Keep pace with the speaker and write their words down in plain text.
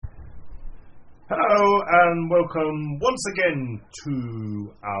Hello and welcome once again to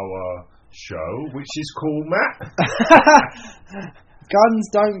our show, which is called Matt. Guns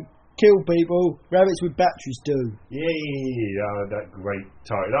don't kill people, rabbits with batteries do. Yeah, that great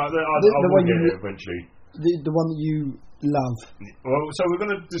title. I The will one get you- it eventually. The one that you love. Well, so we're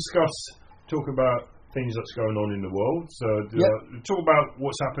going to talk about things that's going on in the world. So talk about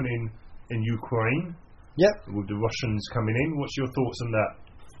what's happening in Ukraine. Yep. With the Russians coming in. What's your thoughts on that?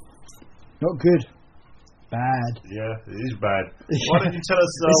 Not good. Bad. Yeah, it is bad. Why don't you tell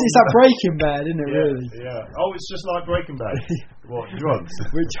us... It's like Breaking Bad, isn't it, yeah, really? Yeah. Oh, it's just like Breaking Bad. What, drugs?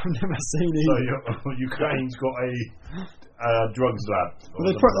 Which I've never seen either. So Ukraine's got a drugs lab.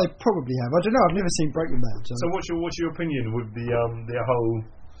 Well, they probably have. I don't know, I've never seen Breaking Bad. So what's your opinion with the whole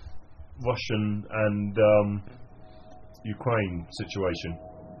Russian and Ukraine situation?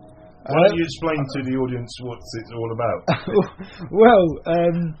 Why don't you explain to the audience what it's all about? Well,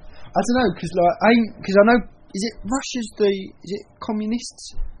 I don't know, because I know, is it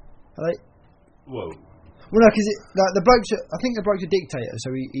communists? Are they? Well, no, because the bloke's I think the bloke's a dictator,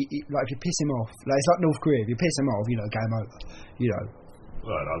 so he like if you piss him off, like it's like North Korea, if you piss him off, game over,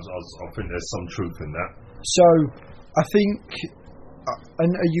 Well, I think there's some truth in that. So I think,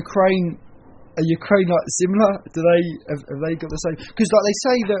 and Ukraine like similar? Do they have they got the same? Because like they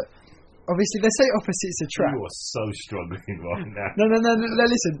say that. Obviously, they say opposites attract. You are so struggling right now. No.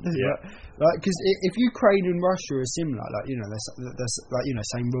 Listen. Yeah. Like, because if Ukraine and Russia are similar, there's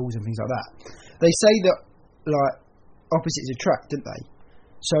same rules and things like that. They say that like opposites attract, don't they?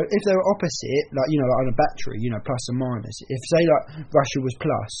 So if they were opposite, like on a battery, plus and minus. If say like Russia was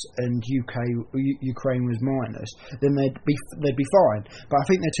plus and Ukraine was minus, then they'd be fine. But I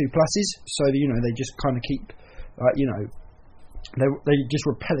think they're two pluses, so they just kind of keep They just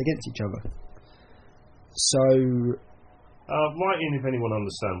repel against each other. So write in if anyone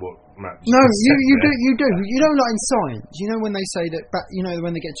understands what Matt. No, you do. You know, like in science, when they say that,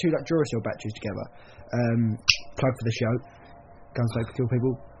 when they get two like Duracell batteries together, plug for the show, guns don't kill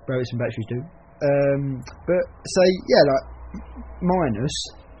people, rabbits and batteries do. But say like minus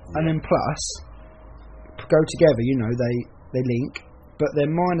and then plus go together. They link, but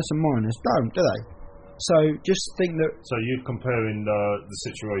then minus and minus don't, do they? So just think that. So you're comparing the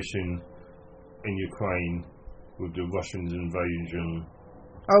situation in Ukraine with the Russian invasion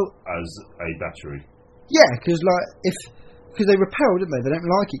as a battery. Yeah, because they repel, don't they? They don't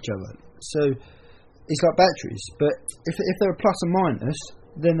like each other. So it's like batteries. But if they're a plus and minus,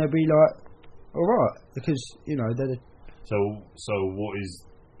 then they'll be like, all right, because they're. So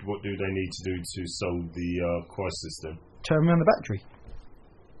what do they need to do to solve the crisis then? Turn around the battery.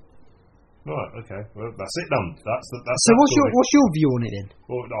 Right, okay. Well, that's it done. That's. So what's your view on it then?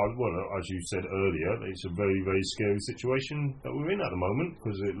 Well, as you said earlier, it's a very, very scary situation that we're in at the moment,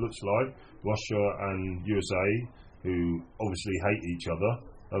 because it looks like Russia and USA, who obviously hate each other,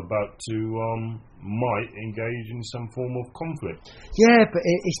 are about to might engage in some form of conflict. Yeah, but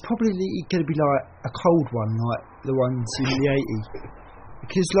it's probably going to be like a cold one, like the ones in the 80s,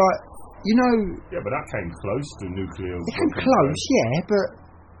 because Yeah, but that came close to nuclear. It came close, yeah, but.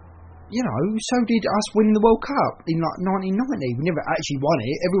 So did us winning the World Cup in 1990. We never actually won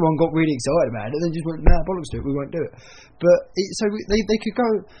it. Everyone got really excited about it. They just went, "Nah, bollocks to it. We won't do it." But they could go.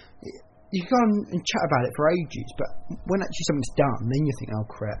 You could go and chat about it for ages. But when actually something's done, then you think, "Oh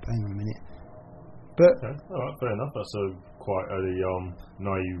crap! Hang on a minute." But okay. All right, fair enough. That's quite a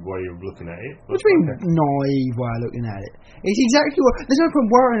naive way of looking at it. What do you mean naive way of looking at it? It's exactly what. There's no point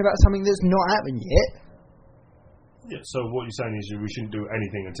worrying about something that's not happened yet. Yeah, so what you're saying is we shouldn't do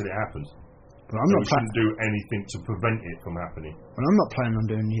anything until it happens. Well, we shouldn't do anything to prevent it from happening. Well, I'm not planning on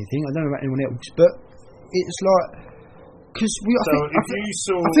doing anything. I don't know about anyone else, but it's like because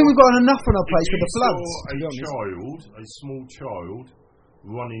I think we've got enough on our plates with the floods. A small child,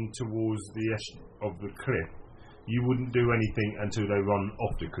 running towards the edge of the cliff, you wouldn't do anything until they run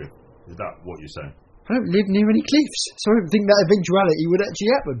off the cliff. Is that what you're saying? I don't live near any cliffs, so I don't think that eventuality would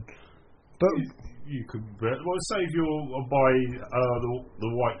actually happen. But you could, say if you're by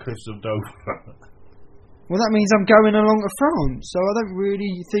the White Cliffs of Dover. Well, that means I'm going along to France, so I don't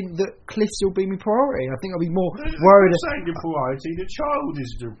really think that cliffs will be my priority. I think I'll be more worried. I'm saying the priority, the child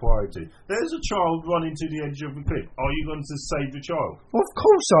is the priority. There's a child running to the edge of the cliff. Are you going to save the child? Well, of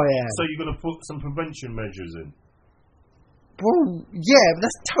course I am. So you're going to put some prevention measures in? Well, yeah, but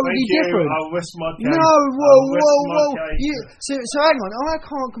that's totally different. I'll rest my case. No, whoa. So hang on, I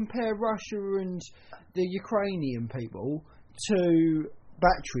can't compare Russia and the Ukrainian people to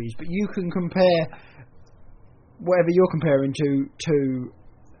batteries, but you can compare whatever you're comparing to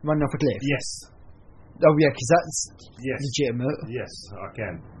running off a cliff. Yes. Oh yeah, because that's Yes. legitimate. Yes, I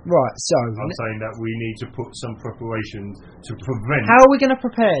can. Right. So I'm saying that we need to put some preparation to prevent. how are we going to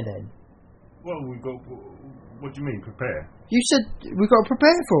prepare then? Well, we've got. What do you mean prepare? You said we've got to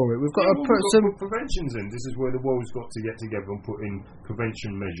prepare for it. We've got to put some. Put preventions in. This is where the world's got to get together and put in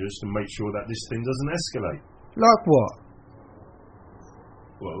prevention measures to make sure that this thing doesn't escalate. Like what?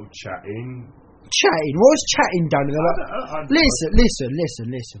 Well, chatting. Chatting. What's chatting done?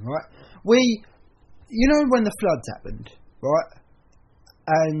 Listen. Right. You know when the floods happened, right?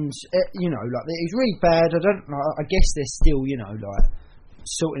 And you know, like it was really bad. I guess they're still, you know, like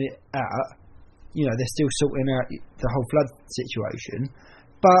sorting it out. You know, they're still sorting out the whole flood situation,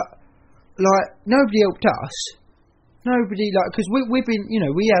 but like nobody helped us. Nobody, like, because we've been, you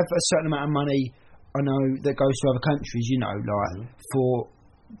know, we have a certain amount of money. I know that goes to other countries, you know, like for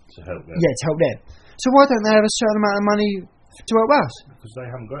to help them. Yeah, to help them. So why don't they have a certain amount of money to help us? Because they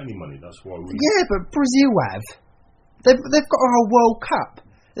haven't got any money. That's why we. Yeah, but Brazil have. They've got a whole World Cup.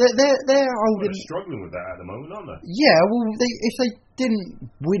 They're holding. They're struggling with that at the moment, aren't they? Yeah, well, if they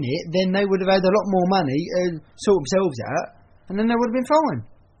didn't win it, then they would have had a lot more money to sort themselves out, and then they would have been fine.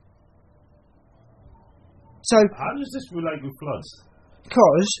 So how does this relate with floods?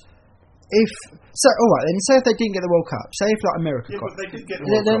 Because all right, then say if they didn't get the World Cup, say if like America got. But they did get the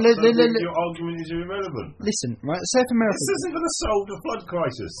World Cup. So your argument is irrelevant. Listen, right? Say if America. This isn't going to solve the flood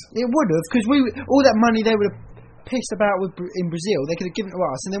crisis. It would have, because all that money they would have pissed about in Brazil, they could have given to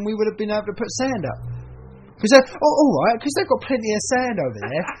us, and then we would have been able to put sand up. Because all right, because they've got plenty of sand over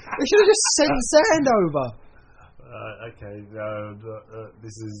there. They should have just sent sand over. Okay,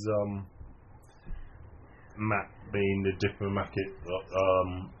 this is Matt being the diplomatic. I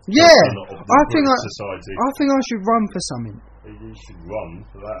think society. I think I should run for something. You should run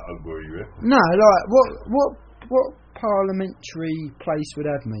for that. I agree with. No, like what parliamentary place would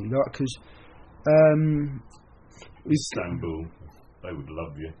have me? Like, because Istanbul, they would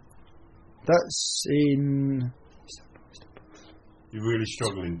love you. That's in. You're really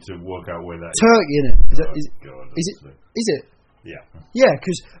struggling to work out where that is. Turkey, innit? Is it? Yeah. Yeah,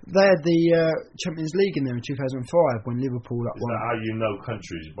 because they had the Champions League in there in 2005 when Liverpool up won. Is that how you know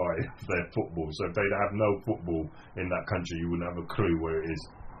countries by their football? So if they have no football in that country, you wouldn't have a clue where it is.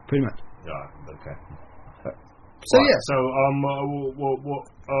 Pretty much. Yeah. Okay. So right, yeah. So what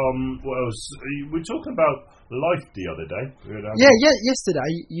else? We were talking about life the other day.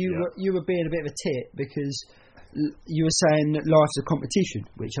 Yesterday you were being a bit of a tit because you were saying that life's a competition,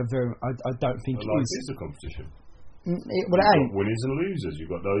 which I don't think life is a competition. Well, it ain't. Got winners and losers.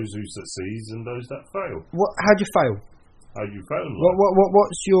 You've got those who succeed and those that fail. How'd you fail? How you fail in life?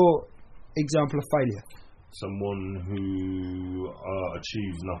 What's your example of failure? Someone who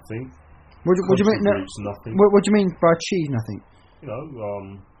achieves nothing. What do you mean? Nothing. What do you mean by achieve nothing? You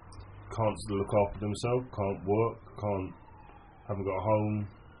know, can't look after themselves, can't work, haven't got a home.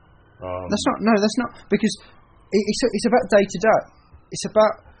 That's not because it's about day to day. It's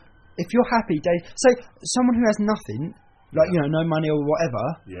about if you're happy say someone who has nothing, like you know, no money or whatever.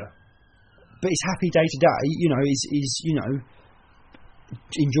 Yeah. But is happy day to day. You know, is you know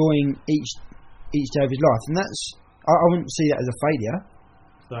enjoying each day of his life, and that's I wouldn't see that as a failure.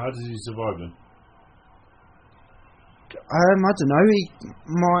 So how does he survive then? I don't know.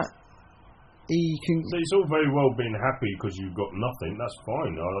 He can. So it's all very well being happy because you've got nothing. That's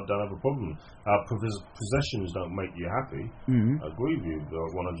fine. I don't have a problem. Possessions don't make you happy. I agree with you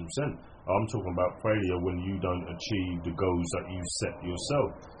 100%. I'm talking about failure when you don't achieve the goals that you set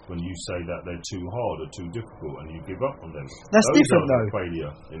yourself. When you say that they're too hard or too difficult and you give up on them. That's those different are though.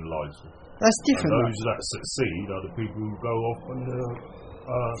 Failure in life. That's different. And those that succeed are the people who go off and go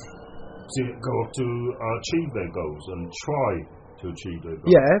off to achieve their goals and try to achieve their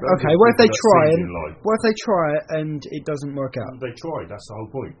goals. Yeah, those okay. What if they try and it doesn't work out? They try. That's the whole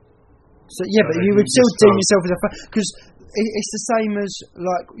point. So yeah, but you would still deem yourself as a because it's the same as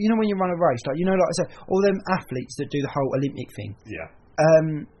like you know when you run a race, like you know, like I said, all them athletes that do the whole Olympic thing. Yeah.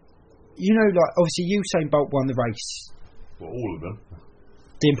 You know, like obviously Usain Bolt won the race. Well, all of them.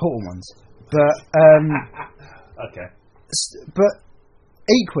 The important ones, but okay. But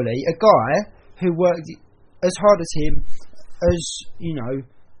equally, a guy who worked as hard as him, as you know,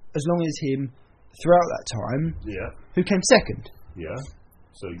 as long as him throughout that time. Yeah. Who came second? Yeah.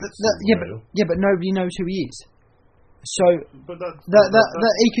 So but nobody knows who he is. So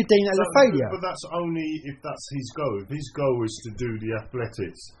that he could deem that as a failure. But that's only if that's his goal. If his goal is to do the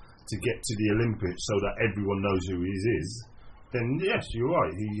athletics to get to the Olympics so that everyone knows who he is, then yes, you're right.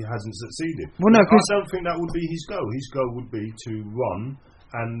 He hasn't succeeded. Well, no, I don't think that would be his goal. His goal would be to run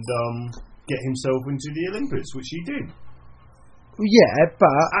and get himself into the Olympics, which he did. Yeah,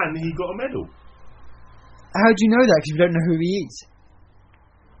 but and he got a medal. How do you know that? Because you don't know who he is.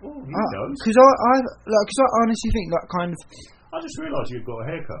 Well, he knows. Because I honestly think that kind of. I just realised you've got a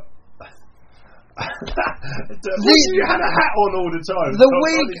haircut. You had a hat on all the time.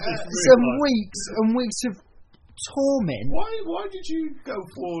 Some weeks and weeks of torment. Why did you go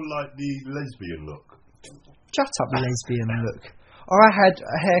for like the lesbian look? Shut up, lesbian look. I had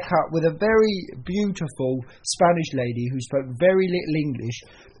a haircut with a very beautiful Spanish lady who spoke very little English,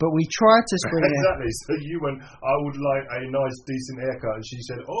 but we tried to spring it. Exactly. So you went, I would like a nice, decent haircut, and she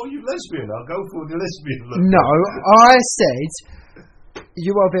said, "Oh, you lesbian? I'll go for the lesbian look." No, I said,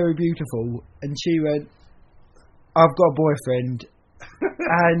 "You are very beautiful," and she went, "I've got a boyfriend,"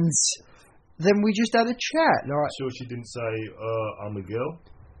 and then we just had a chat. Like, sure, she didn't say, "I'm a girl."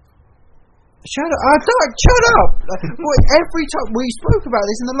 Shut up! Shut up! Every time we spoke about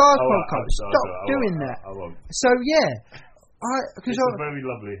this in the last podcast. Stop doing that. I won't. So yeah, it's a very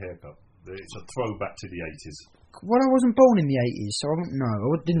lovely haircut. It's a throwback to the 80s. Well, I wasn't born in the 80s, so I don't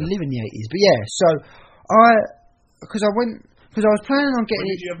know. I didn't live in the 80s, but yeah. So because I was planning on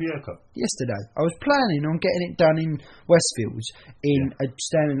getting it. When did you have your haircut? Yesterday. I was planning on getting it done in Westfields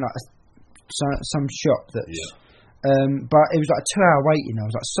standing like some shop that's. Yeah. But it was like a 2-hour waiting. I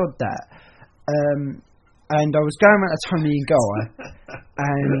was like, sod that. And I was going around to Tony and Guy,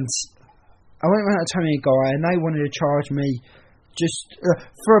 and I went around to Tony and Guy, and they wanted to charge me just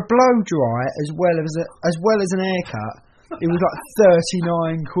for a blow dry as well as an haircut. It was like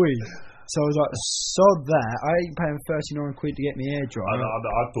 39 quid. So I was like, sod that. I ain't paying 39 quid to get my hair dry.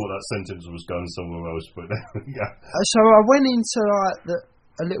 I thought that sentence was going somewhere else, but yeah. So I went into like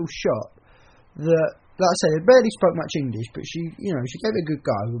a little shop that. Like I said, they barely spoke much English, but she gave it a good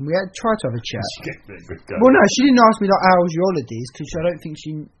go, and we had tried to have a chat. She gave it a good go. Well, no, she didn't ask me like how was your holidays, because I don't think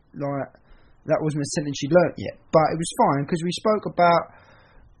that wasn't a sentence she'd learnt yet. But it was fine because we spoke about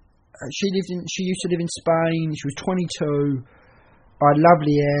she used to live in Spain. She was 22. I had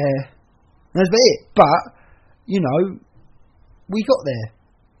lovely hair. That's about it. But we got there.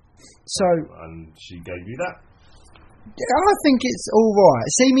 So and she gave you that. I think it's all right.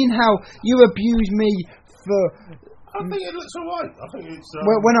 Seeming how you abuse me for. I think it looks alright. I think it's.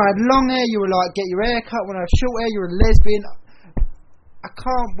 When I had long hair, you were like, "Get your hair cut." When I had short hair, you were a lesbian. I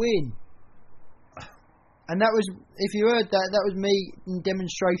can't win. And that was, if you heard that, that was me in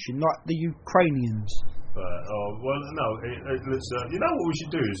demonstration, like the Ukrainians. But no, it looks. You know what we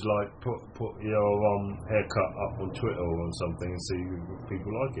should do is like put your haircut up on Twitter or on something and see if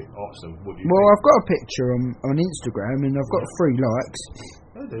people like it. Ask them what do you think? I've got a picture on Instagram and I've got 3 likes.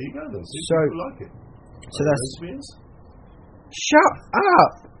 Oh, there you go then. See if people like it. So that's lesbians. Shut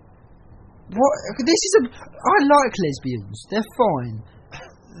up. What? I like lesbians. They're fine.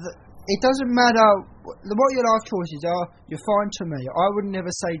 It doesn't matter what your life choices are. You're fine to me. I would never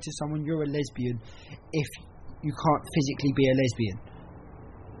say to someone you're a lesbian if you can't physically be a lesbian.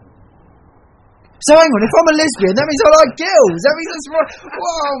 So hang on, if I'm a lesbian, that means I like girls. That means that's right.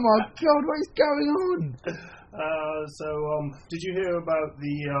 Oh my God, what is going on? Did you hear about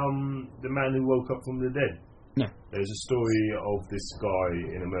the man who woke up from the dead? No. There's a story of this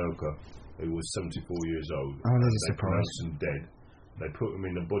guy in America who was 74 years old. Oh, that's a surprise. Pronounced him dead. They put him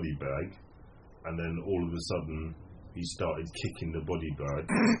in a body bag, and then all of a sudden he started kicking the body bag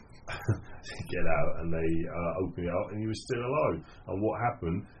to get out, and they opened it up, and he was still alive. And what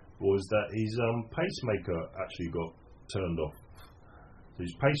happened was that his pacemaker actually got turned off. So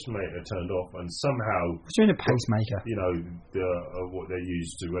his pacemaker turned off, and somehow... What's doing a pacemaker? What they use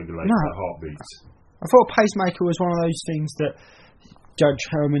to regulate the heartbeat. I thought a pacemaker was one of those things that judge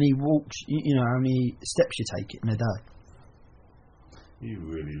how many walks, how many steps you take in a day. You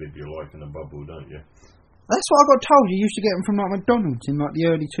really live your life in a bubble, don't you? That's what I got told. You used to get them from like McDonald's in like the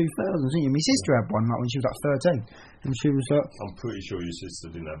early 2000s, didn't you? My sister had one like when she was like 13, and she was like. I'm pretty sure your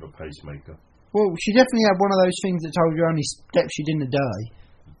sister didn't have a pacemaker. Well, she definitely had one of those things that told you how many steps you did in a day.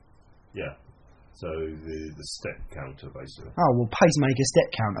 Yeah. So the step counter, basically. Oh well, pacemaker,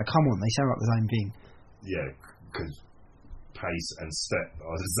 step counter. Come on, they sound like the same thing. Yeah, because pace and step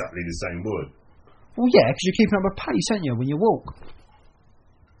are exactly the same word. Well, yeah, because you're keeping up with pace, aren't you, when you walk?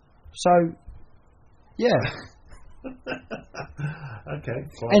 So, yeah. Okay.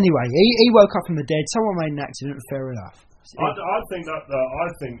 Fine. Anyway, he woke up from the dead. Someone made an accident. Fair enough. I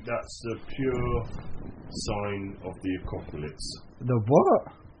think that's the pure sign of the apocalypse. The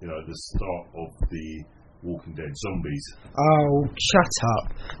what? The start of the Walking Dead zombies. Oh, shut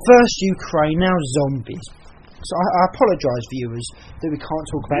up! First Ukraine, now zombies. So I apologise, viewers, that we can't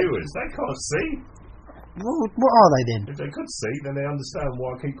talk about. Viewers, they can't see. What are they then? If they could see, then they understand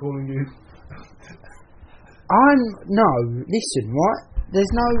why I keep calling you. No, listen, right?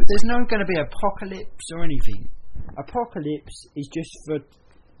 There's no going to be apocalypse or anything. Apocalypse is just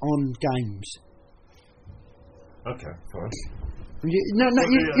on games. Okay, fine. You're going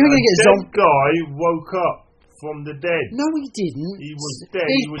to get zombie. Guy woke up from the dead. No, he didn't. He was dead.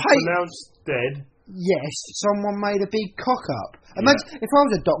 He was pronounced dead. Yes, someone made a big cock up. Imagine if I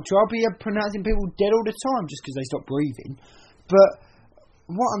was a doctor, I'd be pronouncing people dead all the time just because they stop breathing. But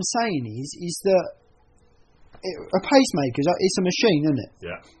what I'm saying is that a pacemaker, it's a machine, isn't it?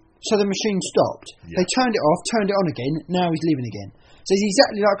 Yeah. So the machine stopped. Yeah. They turned it off, turned it on again. Now he's living again. So it's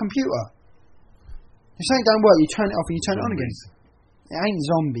exactly like a computer. If something don't work, you turn it off and you turn it on again. It ain't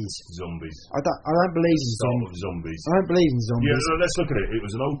zombies. Zombies. I don't believe in zombies. I don't believe in zombies. Yeah, so let's look at it. It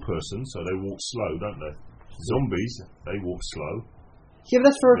was an old person, so they walk slow, don't they? Zombies, they walk slow. Yeah,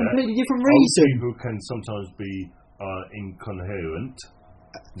 but that's for a completely different reason. Old people can sometimes be incoherent.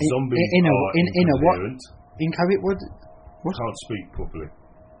 Zombies are incoherent. What? Can't speak properly.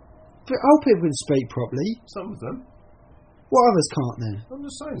 But old people can speak properly. Some of them. What others can't then? I'm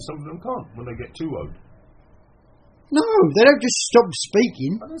just saying, some of them can't when they get too old. No, they don't just stop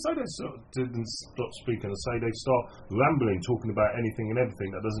speaking. I didn't say they didn't stop speaking. I say they start rambling, talking about anything and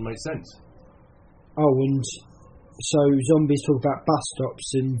everything that doesn't make sense. Oh, and so zombies talk about bus stops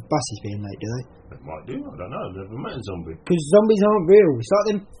and buses being late, do they? They might do. I don't know. I've never met a zombie. Because zombies aren't real. It's like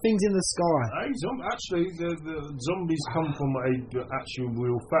them things in the sky. Hey, actually, the zombies come from a actual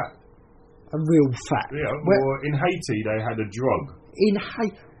real fact. A real fact. Yeah. Well, in Haiti, they had a drug. In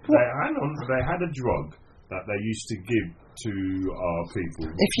Haiti. They had a drug that they used to give to people.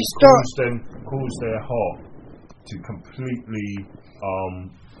 If you start, cause their heart to completely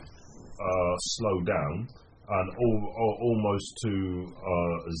slow down and almost to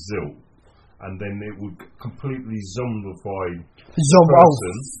zil, and then it would completely zombify the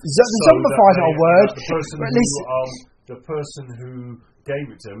person. Zombify is not a word. The person who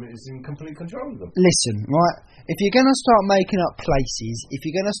gave it to them is in complete control of them. Listen, right? If you're going to start making up places, if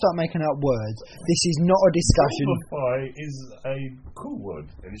you're going to start making up words, this is not a discussion. Zombify is a cool word.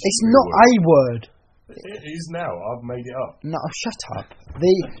 It's not a word. It is now. I've made it up. No, shut up.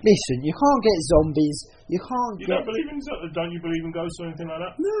 Listen, you can't get zombies. Don't you believe in ghosts or anything like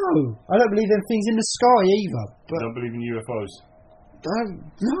that? No, I don't believe in things in the sky either. But you don't believe in UFOs?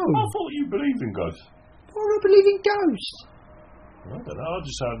 No. I thought you believed in ghosts. I don't believe in ghosts. I don't know. I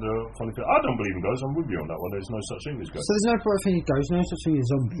just had a funny feeling. I don't believe in ghosts. I'm with you on that one. There's no such thing as ghosts. So there's no thing as ghosts, no such thing as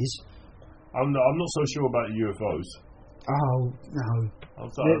zombies. I'm not so sure about UFOs. Oh no. I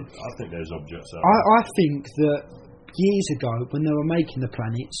think there's objects out there. I think that years ago, when they were making the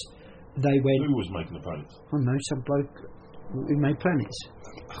planets, they went. Who was making the planets? I don't know, some bloke who made planets.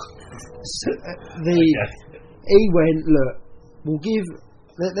 He went, look,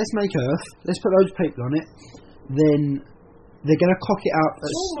 let's make Earth. Let's put loads of people on it. Then they're going to cock it up.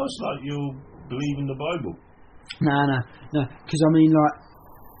 It's almost like you believe in the Bible. No. Because I mean, like,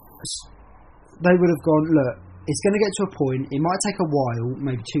 they would have gone, look, it's going to get to a point. It might take a while,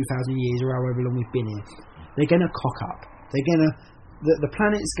 maybe 2,000 years or however long we've been here. They're going to cock up. They're going to. The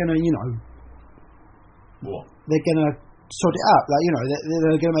planet's going to, What? They're going to sod it up, like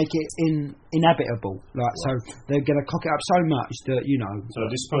they're going to make it inhabitable, like so they're going to cock it up so much that So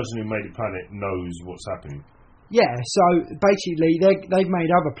this person who made the planet knows what's happening. Yeah, so basically they've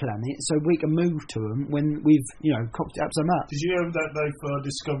made other planets so we can move to them when we've cocked it up so much. Did you hear that they've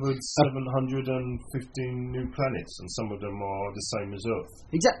discovered 715 new planets and some of them are the same as Earth?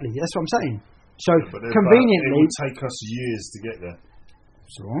 Exactly, that's what I'm saying. So it conveniently, will take us years to get there.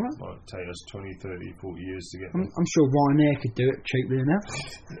 It's alright. It might take us 20, 30, 40 years to get there. I'm sure Ryanair could do it cheaply enough.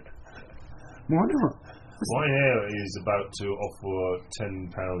 Why not? Ryanair is about to offer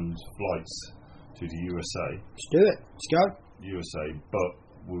 £10 flights to the USA. Let's do it. Let's go. USA, but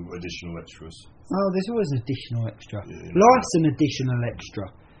with additional extras. Oh, there's always an additional extra. Yeah, life's an additional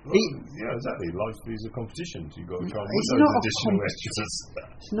extra. Well, yeah, exactly. Life is a competition. So you've got to try and win those additional extras.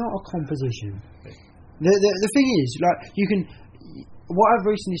 It's not a competition. The thing is, like, you can. What I've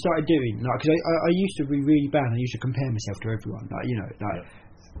recently started doing, like, because I used to be really bad. I used to compare myself to everyone, like, like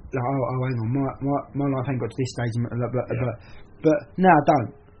hang on, my life ain't got to this stage, but now I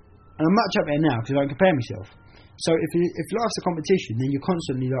don't, and I'm much up there now because I don't compare myself. So if life's a competition, then you're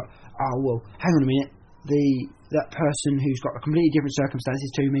constantly like, oh well, hang on a minute, that person who's got completely different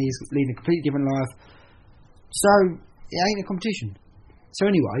circumstances to me is leading a completely different life, so it ain't a competition. So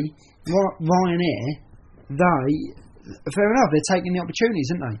anyway, Ryanair, fair enough, they're taking the opportunities,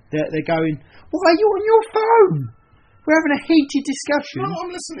 aren't they? They're going, why are you on your phone? We're having a heated discussion. No,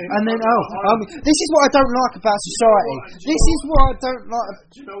 I'm listening. And then, this is what I don't like about society. This is what I don't like.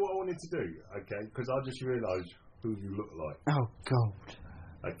 Do you know what I wanted to do? Okay, because I just realised who you look like. Oh, God.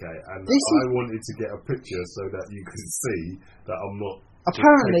 Okay, and This I wanted to get a picture so that you could see that I'm not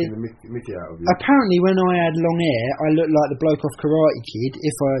apparently taking the Mickey out of you. Apparently, when I had long hair, I looked like the bloke off Karate Kid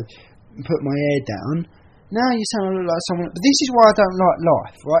if I put my hair down. Now you sound I look like someone. But this is why I don't like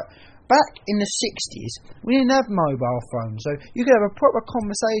life, right? Back in the 60s, we didn't have mobile phones, so you could have a proper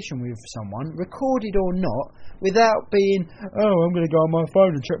conversation with someone, recorded or not, without being, oh, I'm going to go on my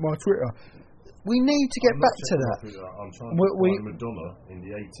phone and check my Twitter. We need to get back to that. I'm trying to find Madonna in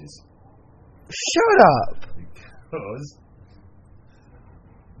the 80s. Shut up! Because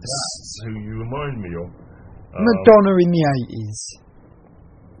that's who you remind me of. Madonna in the 80s.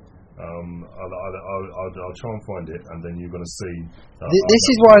 I'll try and find it, and then you're going to see. This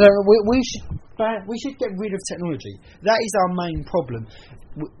is why I don't. We should get rid of technology. That is our main problem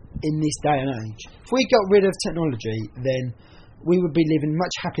in this day and age. If we got rid of technology, then we would be living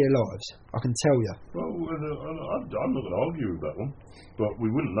much happier lives. I can tell you. Well, I'm not going to argue with that one, but we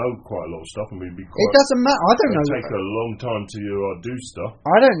wouldn't know quite a lot of stuff, and we'd be. It doesn't matter. I don't know. It'd take a long time to do stuff.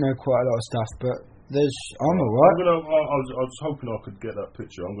 I don't know quite a lot of stuff, but. I'm alright. I was hoping I could get that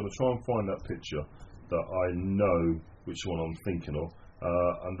picture. I'm going to try and find that picture that I know which one I'm thinking of,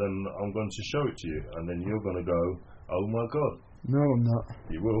 and then I'm going to show it to you, and then you're going to go, oh my god. No, I'm not.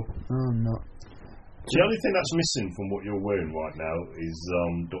 You will. No, I'm not. The only thing that's missing from what you're wearing right now is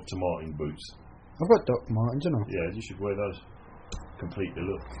Dr. Martin boots. I've got Dr. Martens, haven't I? Yeah, you should wear those. Complete the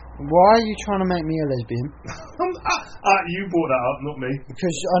look. Why are you trying to make me a lesbian? You brought that up, not me.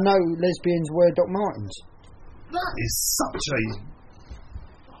 Because I know lesbians wear Doc Martens. That is such a...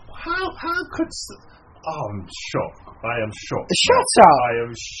 How could... Oh, I'm shocked. I am shocked. Shut up! I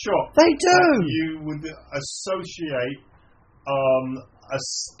am shocked. They do! That you would associate a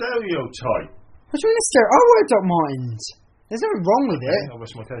stereotype. What's wrong with this? I wear Doc Martens. There's nothing wrong with it. I'll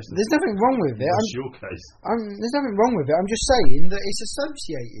rest my case. There's nothing wrong with it. What's your case? There's nothing wrong with it. I'm just saying that it's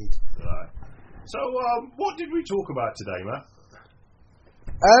associated. Right. So, what did we talk about today, Matt?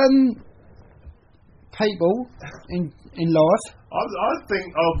 People in life. I think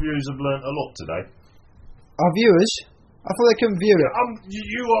our viewers have learnt a lot today. Our viewers? I thought they couldn't view it.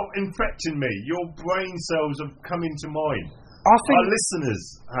 You are infecting me. Your brain cells have come into mine. I think our listeners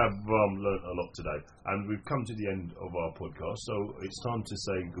have learnt a lot today, and we've come to the end of our podcast, so it's time to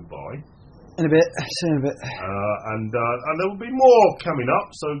say goodbye. In a bit. See you in a bit. And there will be more coming up,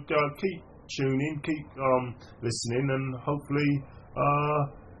 so keep tuning, keep listening, and hopefully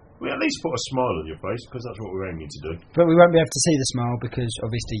we at least put a smile on your face, because that's what we're aiming to do. But we won't be able to see the smile because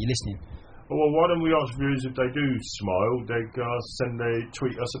obviously you're listening. Well, why don't we ask viewers if they do smile, they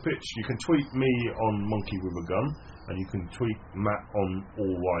tweet us a pitch. You can tweet me on Monkey with a Gun, and you can tweet Matt on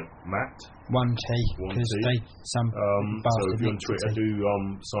All White Matt. One T, because they some. So if you're on Twitter, do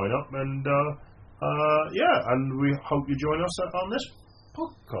sign up, and and we hope you join us on this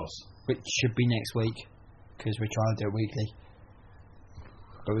podcast, which should be next week, because we're trying to do it weekly.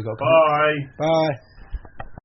 But we got. Bye. Bye.